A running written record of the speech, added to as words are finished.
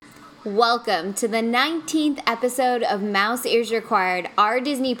Welcome to the 19th episode of Mouse Ears Required, our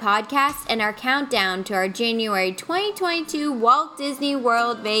Disney podcast, and our countdown to our January 2022 Walt Disney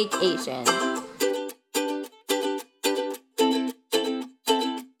World vacation.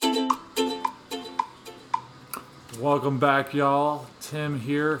 Welcome back, y'all. Tim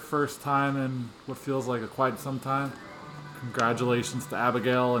here, first time in what feels like quite some time. Congratulations to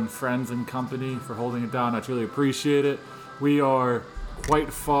Abigail and friends and company for holding it down. I truly appreciate it. We are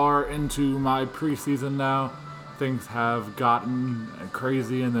quite far into my preseason now. Things have gotten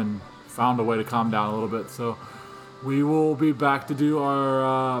crazy and then found a way to calm down a little bit. So we will be back to do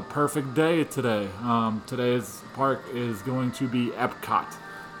our perfect day today. Today's park is going to be Epcot.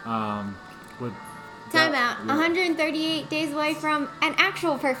 Time out. 138 days away from an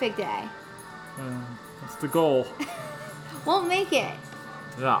actual perfect day. That's the goal. Won't make it.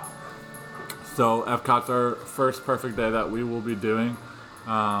 Yeah. So Epcot's our first perfect day that we will be doing.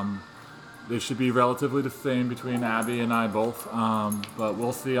 They should be relatively the same between Abby and I both, but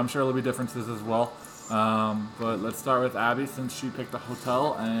we'll see. I'm sure there'll be differences as well. But let's start with Abby since she picked a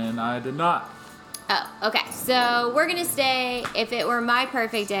hotel and I did not. Oh, okay. So we're going to stay, if it were my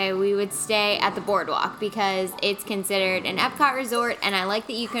perfect day, we would stay at the Boardwalk because it's considered an Epcot resort and I like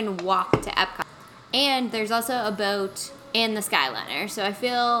that you can walk to Epcot. And there's also a boat in the Skyliner. So I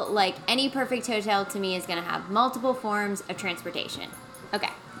feel like any perfect hotel to me is going to have multiple forms of transportation. Okay,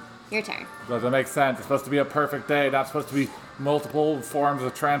 your turn. Doesn't make sense. It's supposed to be a perfect day, not supposed to be multiple forms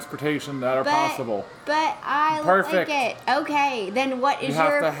of transportation that are possible. But I Perfect. like it. Okay, then what is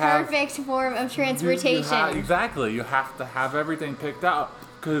your perfect form of transportation? Exactly. You have to have everything picked out.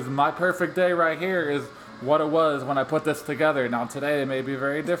 Because my perfect day right here is what it was when I put this together. Now today it may be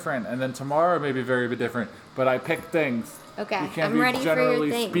very different, and then tomorrow it may be very different. But I picked things. Okay, you can't I'm be ready for your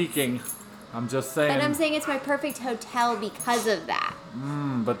generally things. speaking. I'm just saying. But I'm saying it's my perfect hotel because of that.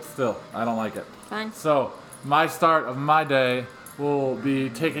 But still, I don't like it. Fine. So, my start of my day will be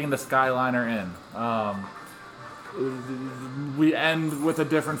taking the Skyliner in. We end with a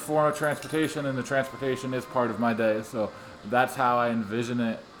different form of transportation, and the transportation is part of my day. So, that's how I envision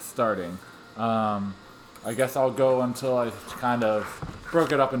it starting. I guess I'll go until I kind of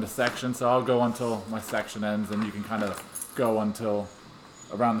broke it up into sections. So, I'll go until my section ends, and you can kind of go until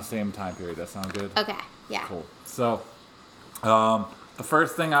around the same time period. That sound good? Okay, yeah. Cool. So, the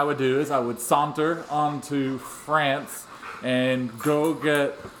first thing I would do is I would saunter onto France and go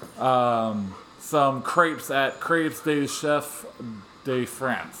get some crepes at Crepes des Chefs de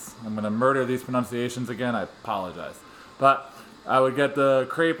France. I'm going to murder these pronunciations again. I apologize. But I would get the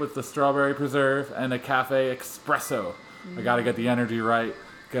crepe with the strawberry preserve and a cafe espresso. I got to get the energy right,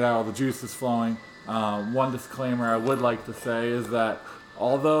 get all the juices flowing. One disclaimer I would like to say is that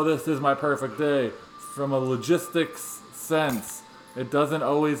although this is my perfect day, from a logistics sense, it doesn't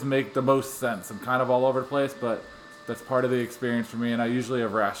always make the most sense. I'm kind of all over the place, but that's part of the experience for me, and I usually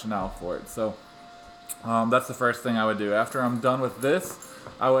have rationale for it. So that's the first thing I would do. After I'm done with this,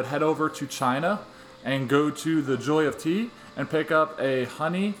 I would head over to China and go to the Joy of Tea and pick up a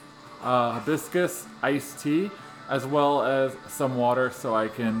honey hibiscus iced tea, as well as some water so I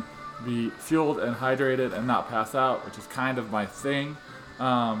can be fueled and hydrated and not pass out, which is kind of my thing.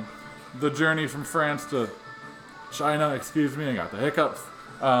 The journey from France to China, I got the hiccups.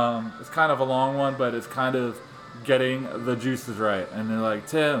 It's kind of a long one, but it's kind of getting the juices right. And they're like,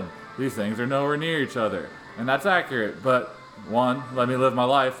 Tim, these things are nowhere near each other. And that's accurate, but one, let me live my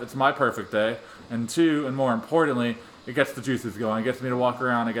life. It's my perfect day. And two, and more importantly, it gets the juices going. It gets me to walk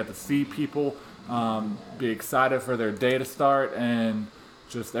around. I get to see people, be excited for their day to start, and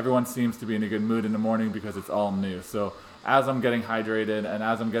just everyone seems to be in a good mood in the morning because it's all new. So as I'm getting hydrated and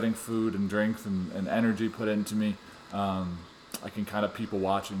as I'm getting food and drinks and energy put into me, I can kind of people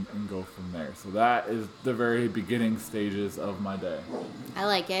watch and go from there. So that is the very beginning stages of my day. I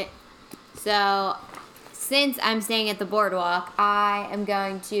like it. So since I'm staying at the Boardwalk, I am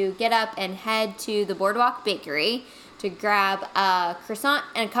going to get up and head to the Boardwalk Bakery to grab a croissant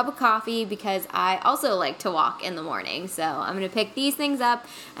and a cup of coffee because I also like to walk in the morning. So I'm going to pick these things up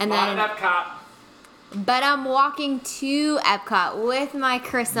and then... But I'm walking to Epcot with my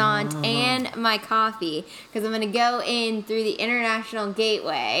croissant and my coffee because I'm going to go in through the International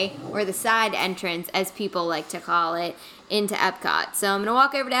Gateway, or the side entrance as people like to call it, into Epcot. So I'm going to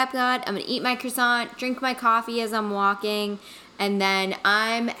walk over to Epcot, I'm going to eat my croissant, drink my coffee as I'm walking, and then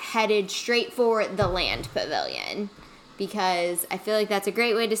I'm headed straight for the Land Pavilion because I feel like that's a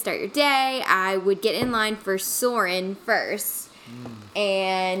great way to start your day. I would get in line for Soarin' first.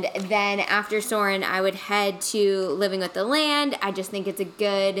 And then after Soarin', I would head to Living with the Land. I just think it's a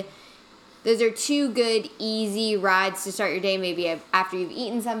good those are two good, easy rides to start your day. Maybe after you've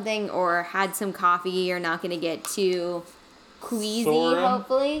eaten something or had some coffee. You're not going to get too queasy, Soaring.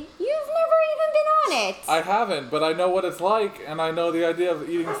 hopefully. You've never even been on it. I haven't, but I know what it's like, and I know the idea of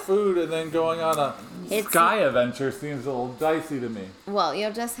eating food and then going on a sky adventure seems a little dicey to me. Well,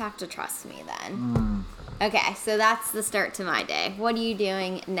 you'll just have to trust me then. Okay, so that's the start to my day. What are you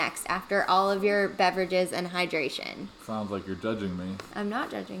doing next after all of your beverages and hydration? Sounds like you're judging me. I'm not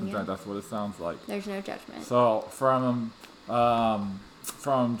judging you. That's what it sounds like. There's no judgment. So from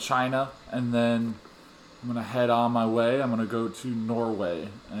China, and then I'm gonna head on my way. I'm gonna go to Norway,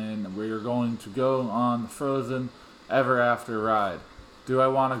 and we're going to go on the Frozen Ever After ride. Do I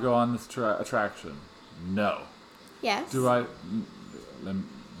want to go on this attraction? No. Yes. Do I?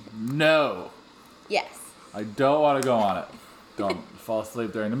 No. Yes. I don't want to go on it. Don't fall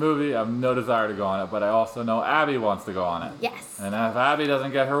asleep during the movie. I have no desire to go on it, but I also know Abby wants to go on it. Yes. And if Abby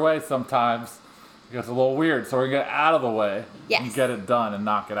doesn't get her way sometimes, it gets a little weird. So we're going to get out of the way and get it done and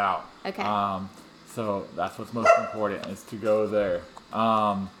knock it out. Okay. So that's what's most important, is to go there.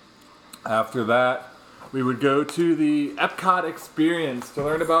 After that, we would go to the Epcot experience to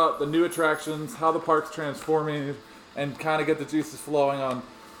learn about the new attractions, how the park's transforming, and kind of get the juices flowing on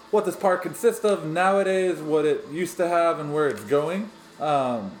what this park consists of nowadays, what it used to have, and where it's going.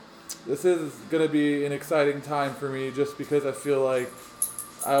 This is going to be an exciting time for me just because I feel like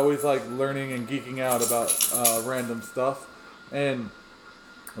I always like learning and geeking out about random stuff. And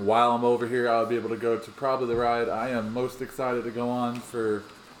while I'm over here, I'll be able to go to probably the ride I am most excited to go on for,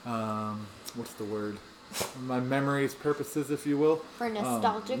 what's the word? My memories purposes, if you will. For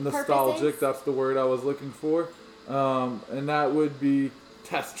nostalgic purposes? Nostalgic, that's the word I was looking for. And that would be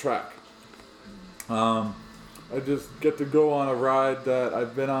Test Track. I just get to go on a ride that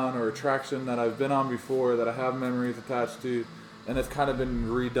I've been on, or attraction that I've been on before, that I have memories attached to, and it's kind of been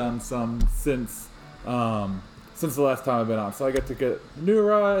redone some since the last time I've been on. So I get to get a new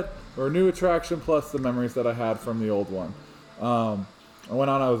ride or a new attraction plus the memories that I had from the old one. I went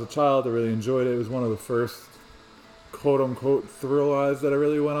on, I was a child, I really enjoyed it. It was one of the first quote-unquote thrill rides that I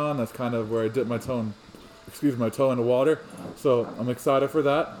really went on. That's kind of where I dipped my toe in the water. So I'm excited for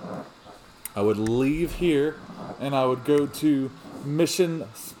that. I would leave here and I would go to Mission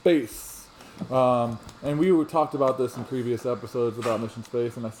Space. And we talked about this in previous episodes about Mission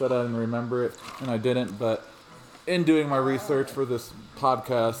Space, and I said I didn't remember it, and I didn't. But in doing my research for this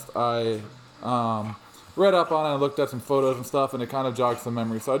podcast, I read up on it and looked at some photos and stuff, and it kind of jogged some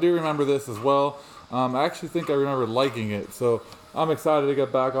memories. So I do remember this as well. I actually think I remember liking it. So I'm excited to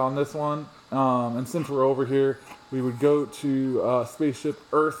get back on this one. And since we're over here, we would go to Spaceship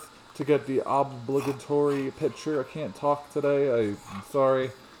Earth to get the obligatory picture. I can't talk today. I'm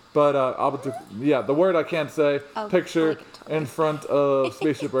sorry. But, the word I can't say, picture in front of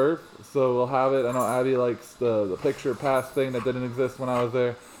Spaceship Earth. So we'll have it. I know Abby likes the picture pass thing that didn't exist when I was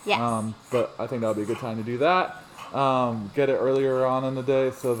there. Yes. But I think that would be a good time to do that. Get it earlier on in the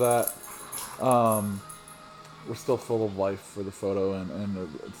day so that we're still full of life for the photo, and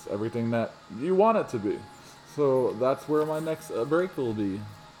it's everything that you want it to be. So that's where my next break will be.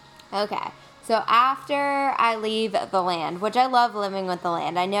 Okay. So after I leave the land, which I love living with the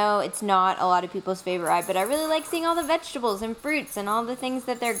land. I know it's not a lot of people's favorite ride, but I really like seeing all the vegetables and fruits and all the things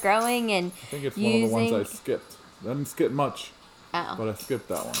that they're growing and I think it's one of the ones I skipped. I didn't skip much. Oh. But I skipped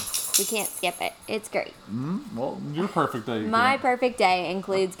that one. We can't skip it. It's great. Well, your perfect day. My perfect day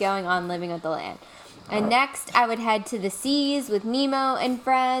includes going on Living with the Land. And next, I would head to the seas with Nemo and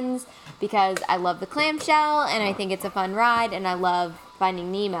friends because I love the clamshell and I think it's a fun ride and I love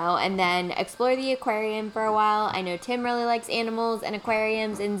Finding Nemo. And then explore the aquarium for a while. I know Tim really likes animals and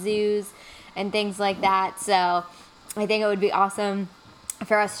aquariums and zoos and things like that. So I think it would be awesome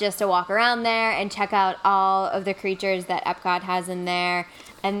for us just to walk around there and check out all of the creatures that Epcot has in there.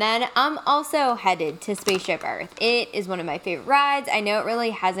 And then I'm also headed to Spaceship Earth. It is one of my favorite rides. I know it really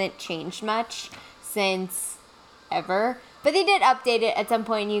hasn't changed much since ever, but they did update it at some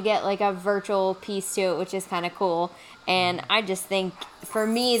point. You get like a virtual piece to it, which is kind of cool. And I just think, for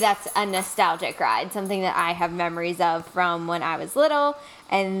me, that's a nostalgic ride, something that I have memories of from when I was little.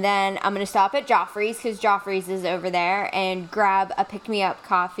 And then I'm going to stop at Joffrey's, because Joffrey's is over there, and grab a pick-me-up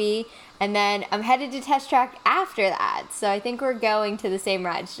coffee. And then I'm headed to Test Track after that. So I think we're going to the same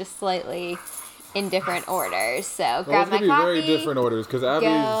rides, just slightly in different orders. So grab my coffee. Very different orders, because Abby's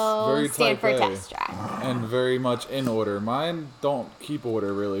very stand for type A Test Track. and very much in order. Mine don't keep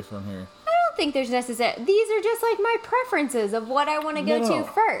order really from here. I don't think there's necessary. These are just like my preferences of what I want to go to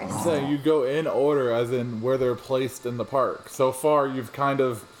first. I'm saying you go in order as in where they're placed in the park. So far, you've kind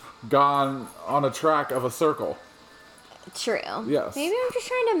of gone on a track of a circle. True. Yes. Maybe I'm just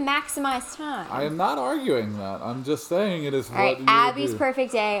trying to maximize time. I am not arguing that. I'm just saying it is All what right, you Abby's do.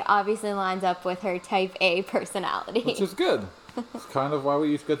 perfect day obviously lines up with her type A personality. Which is good. It's kind of why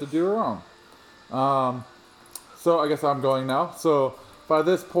we each get to do our own. So I guess I'm going now. So by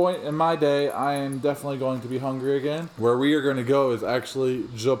this point in my day, I am definitely going to be hungry again. Where we are going to go is actually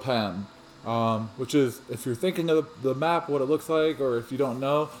Japan, which is, if you're thinking of the map, what it looks like, or if you don't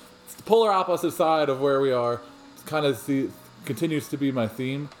know, it's the polar opposite side of where we are. It's kind of continues to be my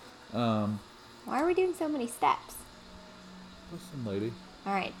theme. Why are we doing so many steps? Listen, lady.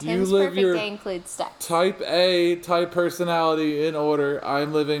 All right, You Tim's live perfect your day includes steps. Type A type personality in order.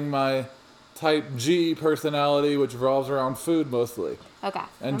 I'm living my Type G personality, which revolves around food mostly. Okay,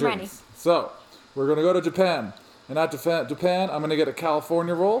 And I'm drinks. ready. So, we're going to go to Japan. And at Japan, I'm going to get a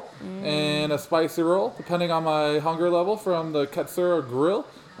California roll and a spicy roll, depending on my hunger level from the Katsura Grill.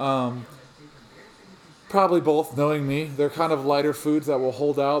 Probably both, knowing me. They're kind of lighter foods that will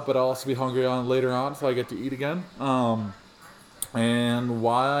hold out, but I'll also be hungry on later on, so I get to eat again. And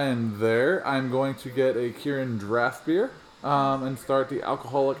while I'm there, I'm going to get a Kirin draft beer and start the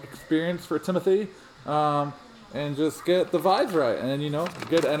alcoholic experience for Timothy. And just get the vibes right, and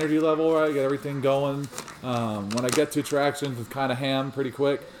get energy level right, get everything going. When I get to attractions, it's kind of ham pretty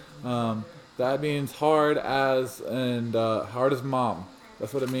quick. That means hard as mom.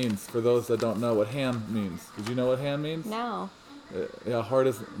 That's what it means for those that don't know what ham means. Did you know what ham means? No, Yeah, hard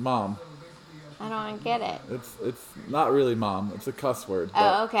as mom. I don't get it. It's not really mom. It's a cuss word.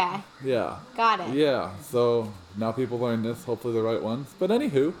 Oh, okay. Yeah. Got it. Yeah. So now people learn this. Hopefully the right ones. But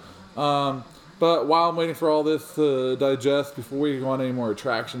anywho, but while I'm waiting for all this to digest before we go on any more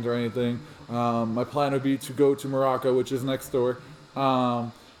attractions or anything, my plan would be to go to Morocco, which is next door,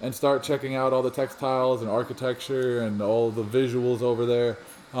 and start checking out all the textiles and architecture and all the visuals over there.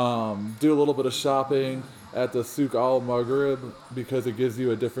 Do a little bit of shopping at the Souk Al Maghrib because it gives you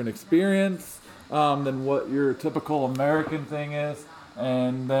a different experience than what your typical American thing is.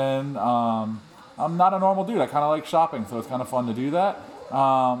 And then I'm not a normal dude. I kind of like shopping, so it's kind of fun to do that.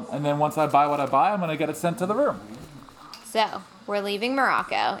 And then once I buy what I buy, I'm going to get it sent to the room. So, we're leaving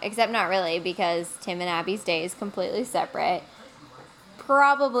Morocco, except not really because Tim and Abby's day is completely separate.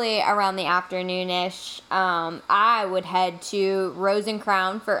 Probably around the afternoonish, I would head to Rose and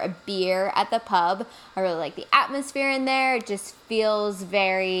Crown for a beer at the pub. I really like the atmosphere in there. It just feels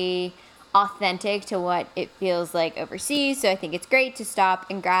very authentic to what it feels like overseas. So I think it's great to stop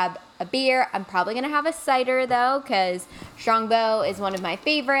and grab a beer. I'm probably going to have a cider though, because Strongbow is one of my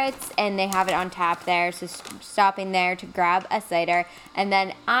favorites and they have it on tap there. So stopping there to grab a cider. And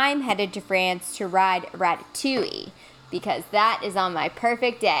then I'm headed to France to ride Ratatouille, because that is on my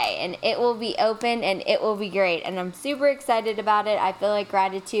perfect day and it will be open and it will be great. And I'm super excited about it. I feel like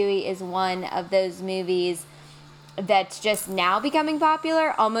Ratatouille is one of those movies that's just now becoming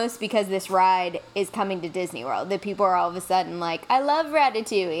popular almost because this ride is coming to Disney World. That people are all of a sudden like, I love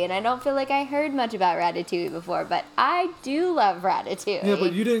Ratatouille, and I don't feel like I heard much about Ratatouille before, but I do love Ratatouille. Yeah,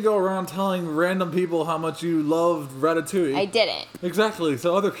 but you didn't go around telling random people how much you loved Ratatouille. I didn't. Exactly,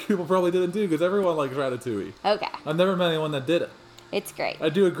 so other people probably didn't too, because everyone likes Ratatouille. Okay. I've never met anyone that did it. It's great. I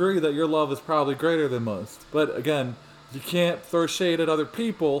do agree that your love is probably greater than most, but again, you can't throw shade at other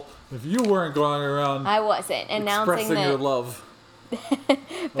people if you weren't going around I wasn't announcing expressing your that. love.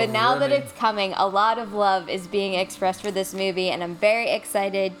 But now that Remy. it's coming, a lot of love is being expressed for this movie, and I'm very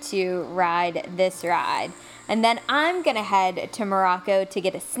excited to ride this ride. And then I'm going to head to Morocco to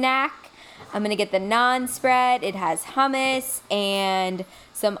get a snack. I'm going to get the naan spread. It has hummus and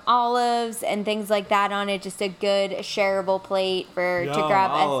some olives and things like that on it. Just a good shareable plate to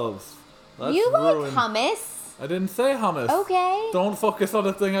grab. Olives. Let's You ruin- like hummus, I didn't say hummus. okay? Don't focus on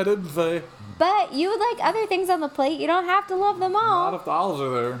the thing I didn't say. But you would like other things on the plate. You don't have to love them all. Not if the olives are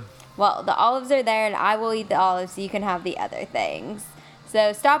there. Well, the olives are there, and I will eat the olives so you can have the other things.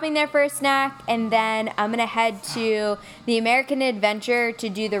 So stopping there for a snack, and then I'm going to head to the American Adventure to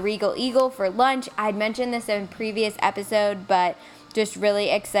do the Regal Eagle for lunch. I'd mentioned this in a previous episode, but just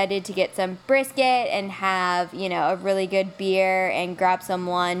really excited to get some brisket and have, a really good beer and grab some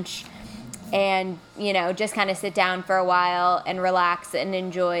lunch and, just kind of sit down for a while and relax and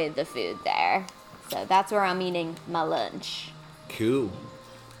enjoy the food there. So that's where I'm eating my lunch. Cool.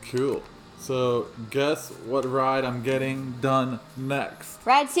 So, guess what ride I'm getting done next?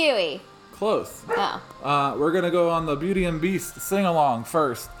 Ratatouille. Close. Oh. We're going to go on the Beauty and Beast sing-along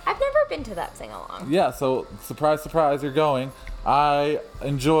first. I've never been to that sing-along. Yeah, so surprise, surprise, you're going. I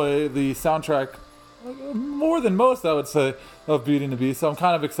enjoy the soundtrack more than most, I would say, of Beauty and the Beast, so I'm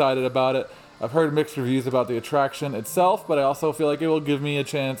kind of excited about it. I've heard mixed reviews about the attraction itself, but I also feel like it will give me a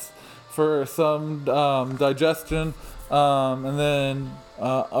chance for some digestion, and then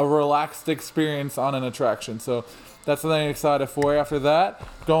a relaxed experience on an attraction. So that's something I'm excited for. After that,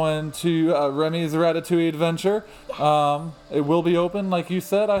 going to Remy's Ratatouille Adventure. It will be open, like you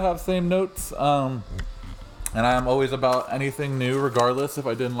said. I have same notes. And I am always about anything new, regardless if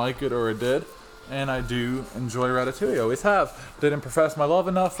I didn't like it or I did. And I do enjoy Ratatouille, I always have. Didn't profess my love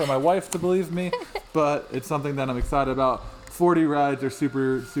enough for my wife to believe me, but it's something that I'm excited about. 40 rides are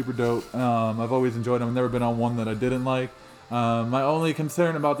super, super dope. I've always enjoyed them. I've never been on one that I didn't like. My only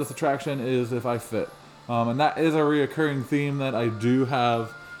concern about this attraction is if I fit. And that is a reoccurring theme that I do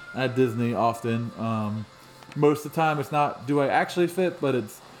have at Disney often. Most of the time it's not do I actually fit, but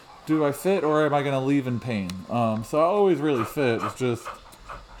it's do I fit or am I going to leave in pain? So I always really fit. It's just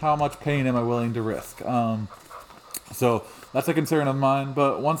how much pain am I willing to risk? So that's a concern of mine.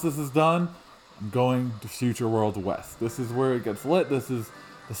 But once this is done, I'm going to Future World West. This is where it gets lit. This is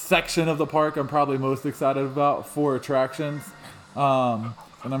the section of the park I'm probably most excited about for attractions. And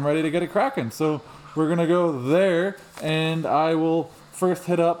I'm ready to get it cracking. So we're going to go there, and I will first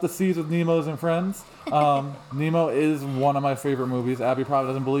hit up the Seas with Nemo's and Friends. Nemo is one of my favorite movies. Abby probably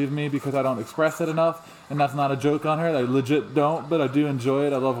doesn't believe me because I don't express it enough, and that's not a joke on her. I legit don't, but I do enjoy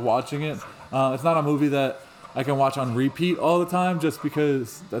it. I love watching it. It's not a movie that I can watch on repeat all the time just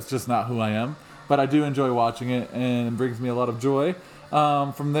because that's just not who I am. But I do enjoy watching it, and it brings me a lot of joy.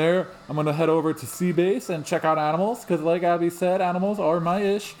 From there, I'm going to head over to Seabase and check out animals because, like Abby said, animals are my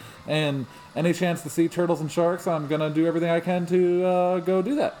ish. And any chance to see turtles and sharks, I'm going to do everything I can to go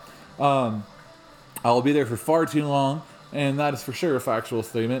do that. I'll be there for far too long, and that is for sure a factual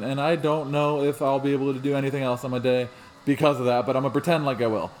statement. And I don't know if I'll be able to do anything else on my day because of that, but I'm going to pretend like I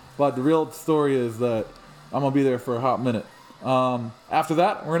will. But the real story is that I'm going to be there for a hot minute. After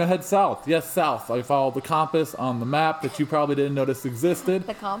that, we're going to head south. Yes, south. I followed the compass on the map that you probably didn't notice existed.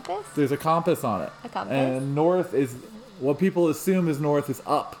 The compass? There's a compass on it. A compass? And north is, what people assume is north is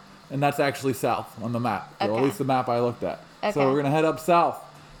up, and that's actually south on the map. Okay. Or at least the map I looked at. Okay. So we're going to head up south,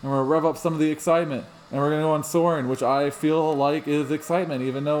 and we're going to rev up some of the excitement. And we're going to go on Soarin', which I feel like is excitement,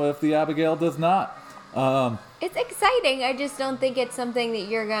 even though if the Abigail does not. It's exciting. I just don't think it's something that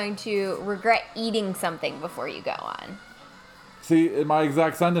you're going to regret eating something before you go on. See, my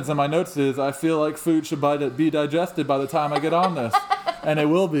exact sentence in my notes is, I feel like food should be digested by the time I get on this. And it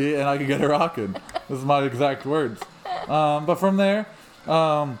will be, and I can get it rocking. This is my exact words. But from there,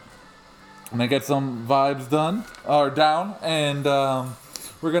 I'm going to get some vibes down, and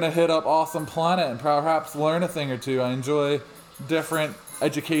we're going to hit up Awesome Planet and perhaps learn a thing or two. I enjoy different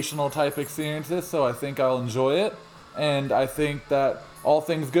educational type experiences, so I think I'll enjoy it. And I think that all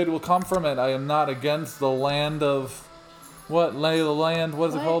things good will come from it. I am not against the land of... What? Lay of the Land? What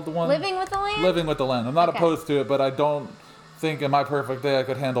is it called? The one? Living with the Land? Living with the Land. I'm not Okay. opposed to it, but I don't think in my perfect day I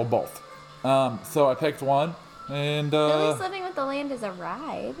could handle both. So I picked one, and At least Living with the Land is a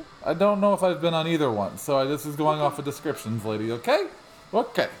ride. I don't know if I've been on either one. So this is going off of descriptions, lady. Okay?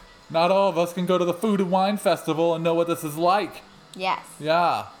 Okay. Not all of us can go to the Food and Wine Festival and know what this is like. Yes.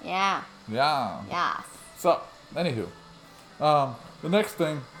 Yeah. Yeah. Yeah. Yes. So, anywho, the next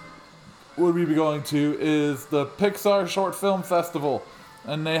thing would we be going to is the Pixar Short Film Festival,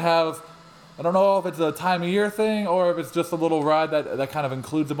 and they have, I don't know if it's a time of year thing or if it's just a little ride that kind of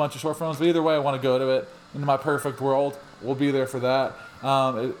includes a bunch of short films, but either way I want to go to it. In my perfect world, we'll be there for that.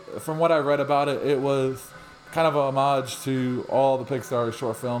 From what I read about it, it was kind of a homage to all the Pixar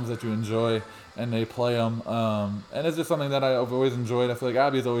short films that you enjoy, and they play them, and it's just something that I've always enjoyed. I feel like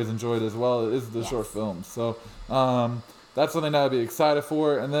Abby's always enjoyed as well, is the short films. So that's something that I'd be excited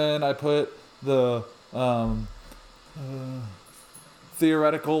for. And then I put the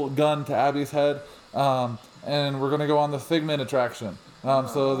theoretical gun to Abby's head, and we're going to go on the Figment attraction.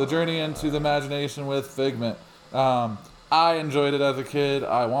 So the journey into the imagination with Figment. I enjoyed it as a kid.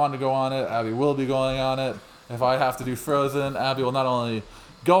 I wanted to go on it. Abby will be going on it. If I have to do Frozen, Abby will not only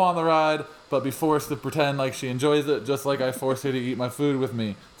go on the ride, but be forced to pretend like she enjoys it, just like I force her to eat my food with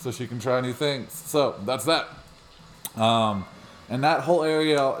me so she can try new things. So that's that. And that whole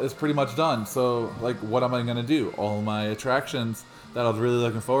area is pretty much done. So, like, what am I going to do? All my attractions that I was really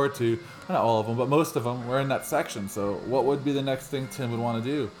looking forward to, not all of them, but most of them were in that section. So what would be the next thing Tim would want to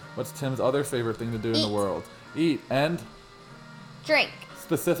do? What's Tim's other favorite thing to do in the world? Eat and? Drink.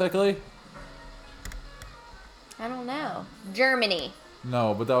 Specifically? I don't know. Germany.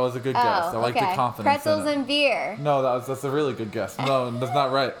 No, but that was a good guess. I like the confidence Pretzels in it. and beer. No, that's a really good guess. No, that's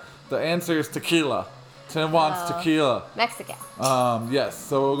not right. The answer is tequila. Tim wants tequila. Mexico. Yes,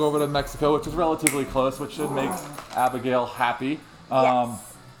 so we'll go over to Mexico, which is relatively close, which should make Abigail happy.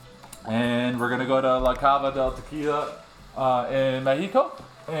 Yes. And we're going to go to La Cava del Tequila in Mexico.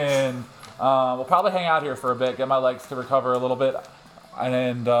 and we'll probably hang out here for a bit, get my legs to recover a little bit,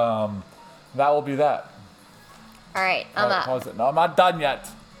 and that will be that. All right, I'm up. Pause it. No, I'm not done yet.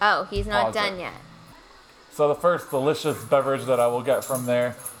 Oh, he's not Pause done it. yet. So the first delicious beverage that I will get from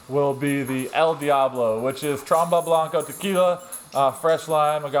there will be the El Diablo, which is Tromba Blanco tequila, fresh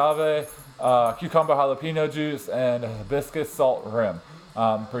lime, agave, cucumber jalapeno juice, and hibiscus salt rim.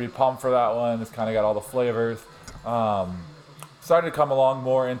 Pretty pumped for that one. It's kind of got all the flavors. Started to come along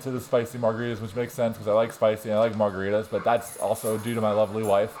more into the spicy margaritas, which makes sense because I like spicy and I like margaritas, but that's also due to my lovely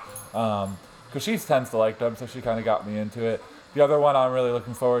wife, because she tends to like them, so she kind of got me into it. The other one I'm really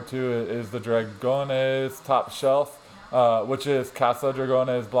looking forward to is the Dragones Top Shelf, which is Casa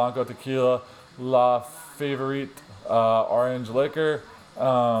Dragones Blanco Tequila, La Favorite Orange Liquor,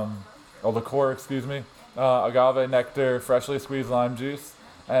 or liqueur, excuse me, agave nectar, freshly squeezed lime juice,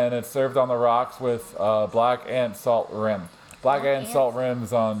 and it's served on the rocks with black ant salt rim. Black ant salt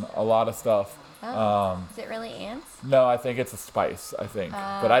rims on a lot of stuff. Is it really ants? No, I think it's a spice,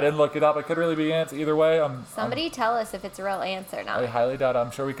 but I didn't look it up. It could really be ants. Either way, Somebody tell us if it's real ants or not. I highly doubt it.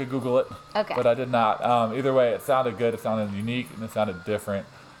 I'm sure we could Google it. Okay. But I did not. Either way, it sounded good. It sounded unique, and it sounded different.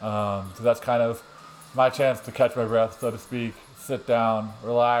 So that's kind of my chance to catch my breath, so to speak. Sit down,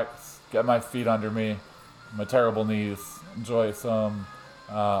 relax, get my feet under me, my terrible knees, enjoy some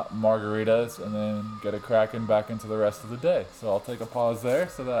margaritas, and then get it cracking back into the rest of the day. So I'll take a pause there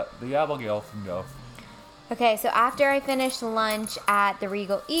so that the Abigail can go. Okay, so after I finish lunch at the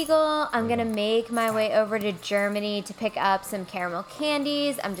Regal Eagle, I'm going to make my way over to Germany to pick up some caramel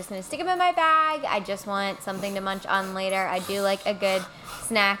candies. I'm just going to stick them in my bag. I just want something to munch on later. I do like a good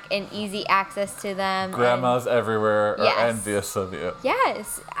snack and easy access to them. Grandmas everywhere are Yes. envious of you.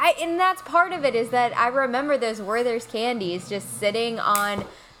 Yes, and that's part of it, is that I remember those Werther's candies just sitting on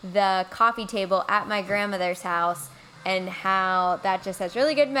the coffee table at my grandmother's house, and how that just has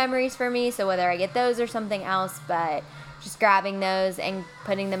really good memories for me. So whether I get those or something else, but just grabbing those and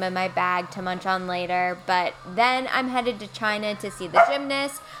putting them in my bag to munch on later. But then I'm headed to China to see the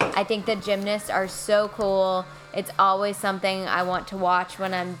gymnasts. I think the gymnasts are so cool. It's always something I want to watch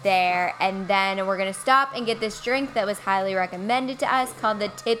when I'm there. And then we're going to stop and get this drink that was highly recommended to us called the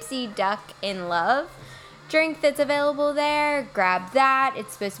Tipsy Duck in Love drink that's available there. Grab that.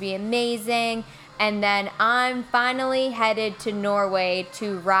 It's supposed to be amazing. And then I'm finally headed to Norway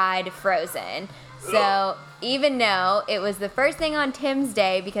to ride Frozen. So even though it was the first thing on Tim's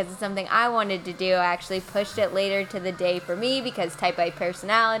day because it's something I wanted to do, I actually pushed it later to the day for me because type A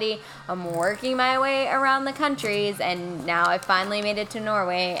personality. I'm working my way around the countries, and now I finally made it to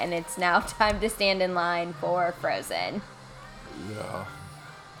Norway, and it's now time to stand in line for Frozen. Yeah.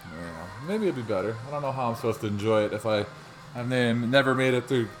 Maybe it'd be better. I don't know how I'm supposed to enjoy it if I never made it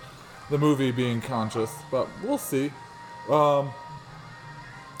through the movie being conscious, but we'll see.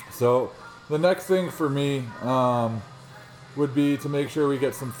 So the next thing for me would be to make sure we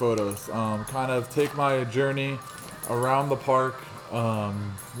get some photos. Kind of take my journey around the park.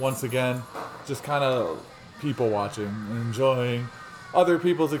 Once again, just kind of people watching and enjoying other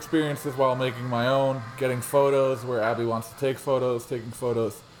people's experiences while making my own. Getting photos where Abby wants to take photos, taking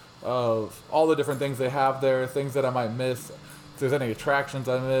photos of all the different things they have there, things that I might miss. If there's any attractions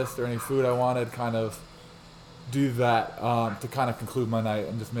I missed or any food I wanted, kind of do that to kind of conclude my night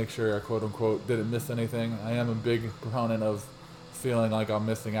and just make sure I quote unquote didn't miss anything. I am a big proponent of feeling like I'm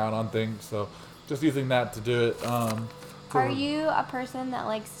missing out on things, so just using that to do it. Are you a person that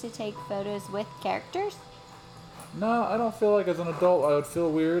likes to take photos with characters? No, I don't feel like as an adult I would feel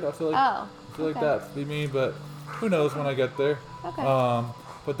weird. I feel like that'd be me, but who knows when I get there. Okay.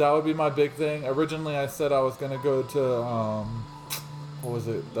 But that would be my big thing. Originally, I said I was gonna go to what was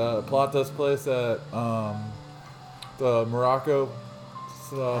it? The Plata's place at the Morocco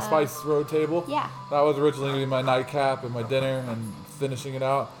Spice Road table. Yeah. That was originally gonna be my nightcap and my dinner and finishing it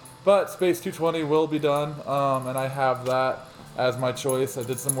out. But Space 220 will be done, and I have that as my choice. I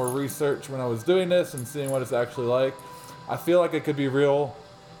did some more research when I was doing this and seeing what it's actually like. I feel like it could be real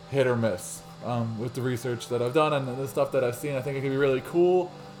hit or miss. With the research that I've done and the stuff that I've seen, I think it could be really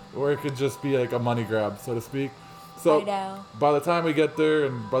cool, or it could just be like a money grab, so to speak. So I know. by the time we get there,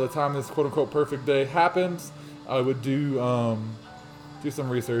 and by the time this quote-unquote perfect day happens, I would do some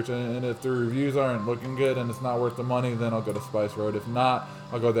research, and if the reviews aren't looking good and it's not worth the money, then I'll go to Spice Road. If not,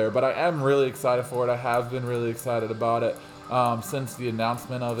 I'll go there. But I am really excited for it. I have been really excited about it since the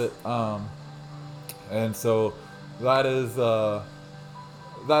announcement of it, and so that is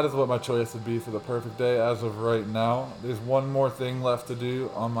what my choice would be for the perfect day as of right now. There's one more thing left to do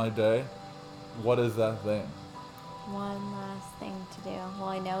on my day. What is that thing? One last thing to do. Well,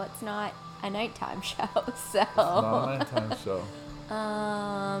 I know it's not a nighttime show, so. It's not a nighttime show.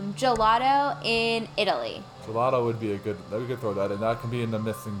 Gelato in Italy. Gelato would be a good. We could throw that in. That can be in the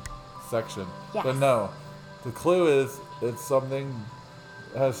missing section. Yes. But no, the clue is it's something.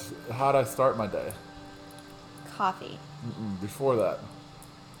 As how'd I start my day? Coffee. Before that.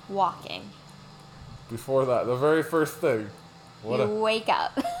 Walking. Before that, the very first thing. You wake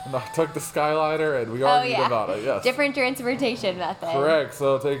up. And I took the Skyliner and we argued about it. Yes. Different transportation method. Correct.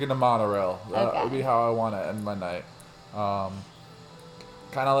 So taking the monorail. That Okay. would be how I want to end my night.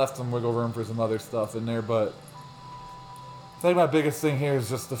 Kind of left some wiggle room for some other stuff in there, but I think my biggest thing here is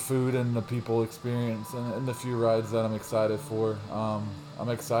just the food and the people experience and the few rides that I'm excited for. I'm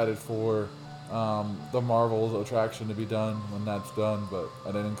excited for the Marvel's attraction to be done when that's done, but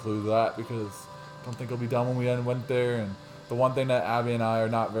I didn't include that because I don't think it'll be done when we went there. And the one thing that Abby and I are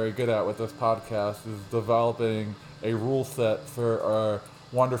not very good at with this podcast is developing a rule set for our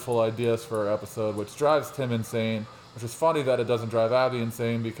wonderful ideas for our episode, which drives Tim insane, which is funny that it doesn't drive Abby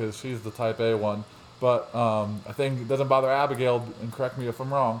insane because she's the type A one. But I think it doesn't bother Abigail, and correct me if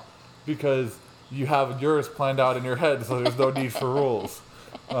I'm wrong, because you have yours planned out in your head, so there's no need for rules.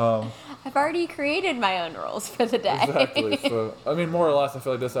 I've already created my own rules for the day. Exactly. So, I mean, more or less, I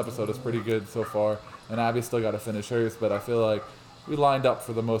feel like this episode is pretty good so far, and Abby's still got to finish hers, but I feel like we lined up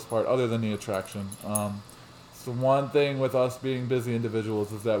for the most part, other than the attraction. So one thing with us being busy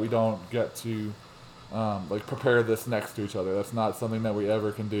individuals is that we don't get to prepare this next to each other. That's not something that we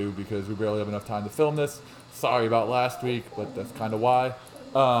ever can do because we barely have enough time to film this. Sorry about last week, but that's kind of why.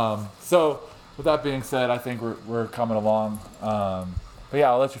 So with that being said, I think we're coming along. But yeah,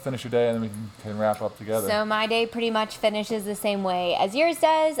 I'll let you finish your day and then we can wrap up together. So my day pretty much finishes the same way as yours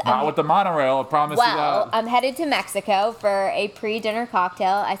does. Not with the monorail, I promise you that. Well, I'm headed to Mexico for a pre-dinner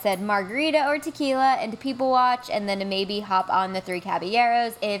cocktail. I said margarita or tequila and to people watch, and then to maybe hop on the Three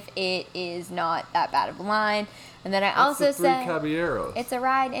Caballeros if it is not that bad of a line. And then I also What's the Three said Caballeros? it's a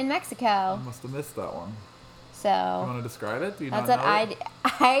ride in Mexico. I must have missed that one. You So want to describe it? Do you that's not what know it?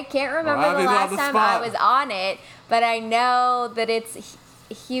 I can't remember Well, the Abby's on last the time spot. I was on it, but I know that it's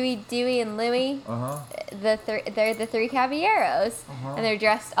Huey, Dewey, and Louie. They're the Three Caballeros, and they're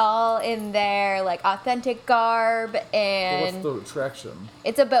dressed all in their like authentic garb, and What's the attraction?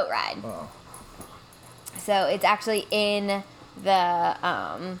 it's a boat ride. Oh. So it's actually in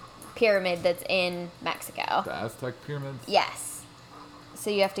the pyramid that's in Mexico. The Aztec pyramids? Yes. So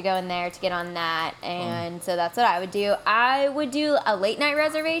you have to go in there to get on that, and so that's what I would do. I would do a late night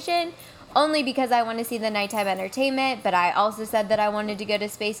reservation only because I want to see the nighttime entertainment, but I also said that I wanted to go to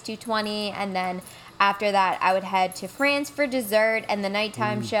Space 220, and then after that I would head to France for dessert and the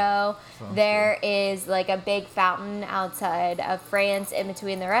nighttime show. Sounds There is like a big fountain outside of France in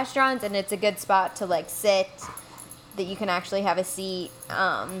between the restaurants, and it's a good spot to like sit, that you can actually have a seat.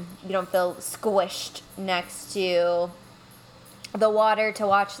 You don't feel squished next to the water to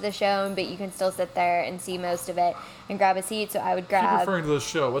watch the show, but you can still sit there and see most of it and grab a seat. So I would Keep grab. referring to the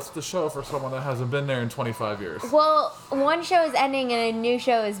show. What's the show for someone that hasn't been there in 25 years? Well, one show is ending and a new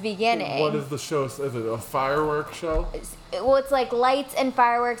show is beginning. What is the show? Is it a firework show? Well, it's like lights and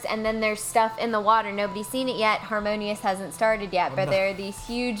fireworks, and then there's stuff in the water. Nobody's seen it yet. Harmonious hasn't started yet, but there are these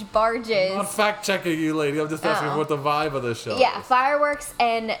huge barges. I'm not fact checking you, lady. I'm just asking Oh. what the vibe of the show Yeah, is. fireworks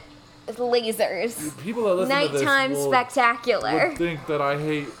and lasers. People that listen to Nighttime this spectacular. would think that I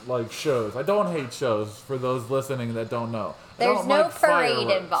hate like shows. I don't hate shows. For those listening that don't know, I There's don't no like parade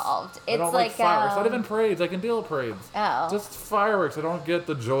fireworks. involved. I It's don't like fireworks. Not even parades. I can deal with parades. Oh. Just fireworks. I don't get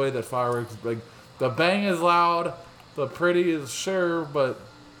the joy that fireworks. Like the bang is loud, the pretty is sure, but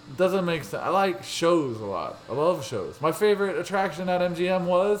it doesn't make sense. I like shows a lot. I love shows. My favorite attraction at MGM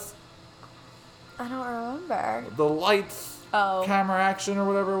was I don't remember. the lights. Oh. Camera action or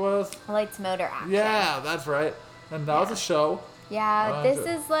whatever it was. Lights, motor, action. Yeah, that's right. And that was a show. Yeah, this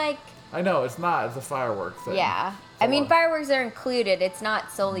is like, I know it's not. It's a fireworks thing. yeah. So I mean, fireworks are included. It's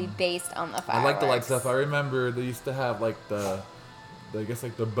not solely based on the fireworks. I like the light stuff. I remember they used to have like I guess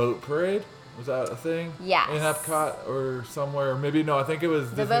like the boat parade. Was that a thing? Yes. In Epcot or somewhere? Maybe no. I think it was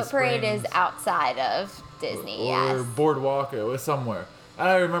The Disney boat parade Springs is outside of Disney, or yes. Boardwalk. It was somewhere.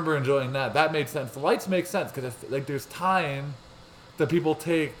 I remember enjoying that. That made sense. The lights make sense because like there's time that people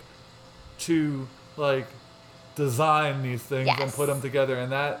take to like design these things and Yes. put them together,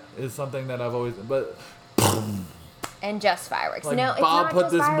 and that is something that I've always. But And just fireworks. Like, No, it's Bob not put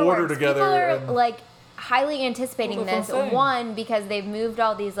just this mortar fireworks. together People are and- like highly anticipating Well, that's this. what I'm saying. One, because they've moved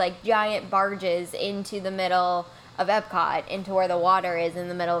all these like giant barges into the middle of Epcot, into where the water is in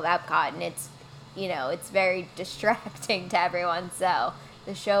the middle of Epcot, and it's, you know, it's very distracting to everyone. So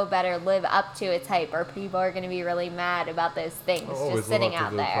the show better live up to its hype, or people are going to be really mad about those things just sitting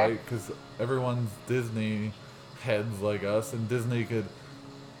out there. because everyone's Disney heads like us, and Disney could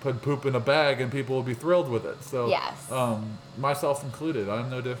put poop in a bag and people will be thrilled with it. So Yes. myself included, I'm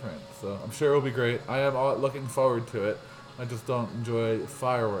no different. So I'm sure it'll be great. I am looking forward to it. I just don't enjoy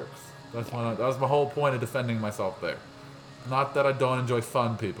fireworks. That was my whole point of defending myself there. Not that I don't enjoy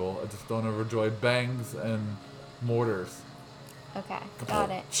fun, people. I just don't ever enjoy bangs and mortars. Okay, got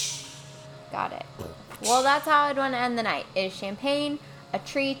it. Got it. Well, that's how I'd want to end the night. Is champagne, a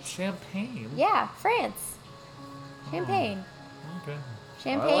treat. Champagne? Yeah, France. Champagne. Okay.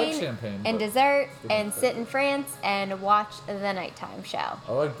 Champagne, I like champagne, and but dessert, it's different and thing. sit in France and watch the nighttime show.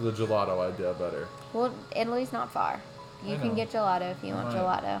 I like the gelato idea better. Well, Italy's not far. You I can know. get gelato if you want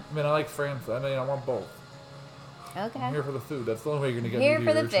Alright. gelato. I mean, I like France. I mean, I want both. I'm Okay. here for the food. That's the only way you're going to get Here me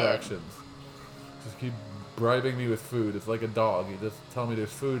for to the your food. attractions. Just keep bribing me with food. It's like a dog. You just tell me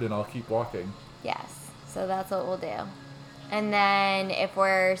there's food and I'll keep walking. Yes. So that's what we'll do. And then if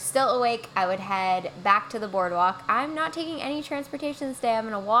we're still awake, I would head back to the boardwalk. I'm not taking any transportation this day. I'm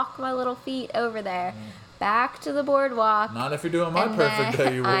going to walk my little feet over there. Back to the boardwalk. Not if you're doing my And perfect then-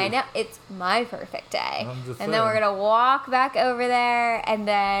 day, you will. I know, it's my perfect day. I'm just And then we're saying. gonna walk back over there, and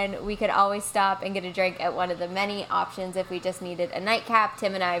then we could always stop and get a drink at one of the many options if we just needed a nightcap.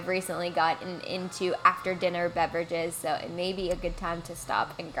 Tim and I have recently gotten into after dinner beverages, so it may be a good time to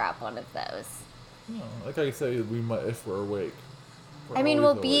stop and grab one of those. No, like I say, we might if we're awake. We're I mean, we'll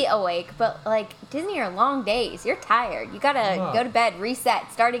always be awake. awake, but like Disney are long days. You're tired. You gotta not. go to bed, reset,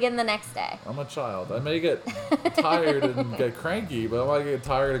 start again the next day. I'm a child. I may get tired and get cranky, but I might get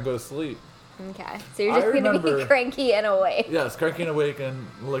tired and go to sleep. Okay, so you're I just gonna be remember- cranky and awake. Yes, cranky and awake and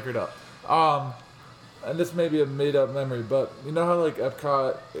liquored up. And this may be a made up memory, but you know how like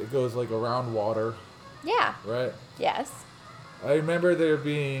Epcot it goes like around water, Yeah. right? Yes. I remember there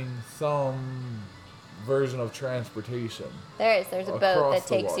being some version of transportation. There is. There's a boat Across that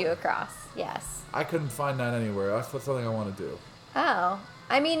the takes you water. across. Yes. I couldn't find that anywhere. That's something I want to do. Oh.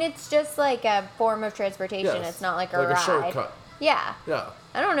 I mean, it's just like a form of transportation. Yes, It's not like a like a ride. shortcut. Yeah. Yeah.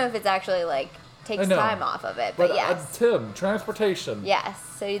 I don't know if it's actually like takes I know. time off of it, but yes. Tim, transportation. Yes,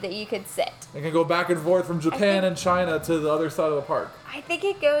 so that you could sit. I can go back and forth from Japan think- and China to the other side of the park. I think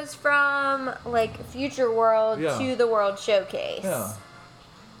it goes from like Future World Yeah. to the World Showcase. Yeah.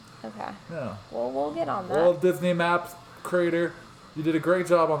 Okay. Yeah. Well, we'll get on that. Walt Disney Maps creator, you did a great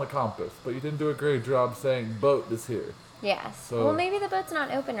job on the compass, but you didn't do a great job saying boat is here. Yes. So- Well, maybe the boat's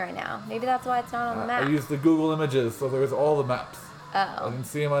not open right now. Maybe that's why it's not on the map. I used the Google Images, so there was all the maps. I Oh. didn't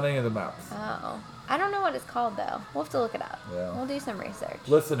see them on any of the maps. Oh. I don't know what it's called though. We'll have to look it up. Yeah. We'll do some research.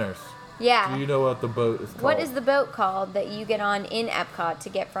 Listeners, Yeah. do you know what the boat is called? What is the boat called that you get on in Epcot to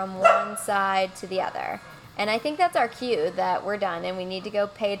get from one side to the other? And I think that's our cue that we're done and we need to go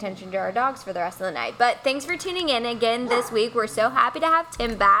pay attention to our dogs for the rest of the night. But thanks for tuning in again this week. We're so happy to have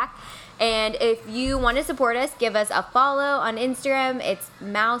Tim back. And if you want to support us, give us a follow on Instagram. It's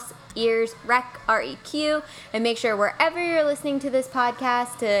Mouse Ears Rec, REQ. And make sure wherever you're listening to this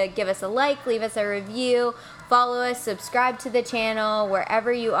podcast to give us a like, leave us a review, follow us, subscribe to the channel,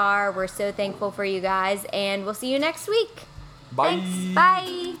 wherever you are. We're so thankful for you guys. And we'll see you next week. Bye. Thanks.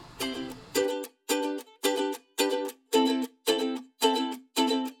 Bye.